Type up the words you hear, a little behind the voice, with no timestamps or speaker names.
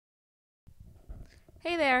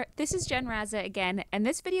Hey there, this is Jen Raza again, and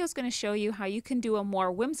this video is going to show you how you can do a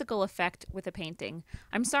more whimsical effect with a painting.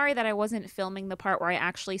 I'm sorry that I wasn't filming the part where I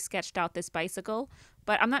actually sketched out this bicycle,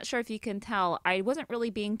 but I'm not sure if you can tell, I wasn't really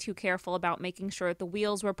being too careful about making sure that the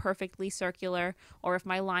wheels were perfectly circular or if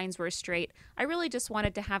my lines were straight. I really just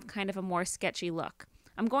wanted to have kind of a more sketchy look.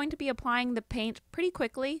 I'm going to be applying the paint pretty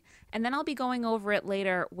quickly, and then I'll be going over it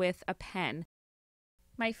later with a pen.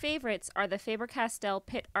 My favorites are the Faber-Castell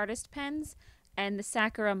Pitt Artist pens and the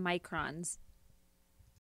Sakura Microns.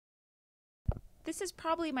 This is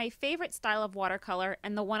probably my favorite style of watercolor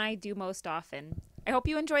and the one I do most often. I hope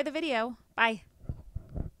you enjoy the video. Bye!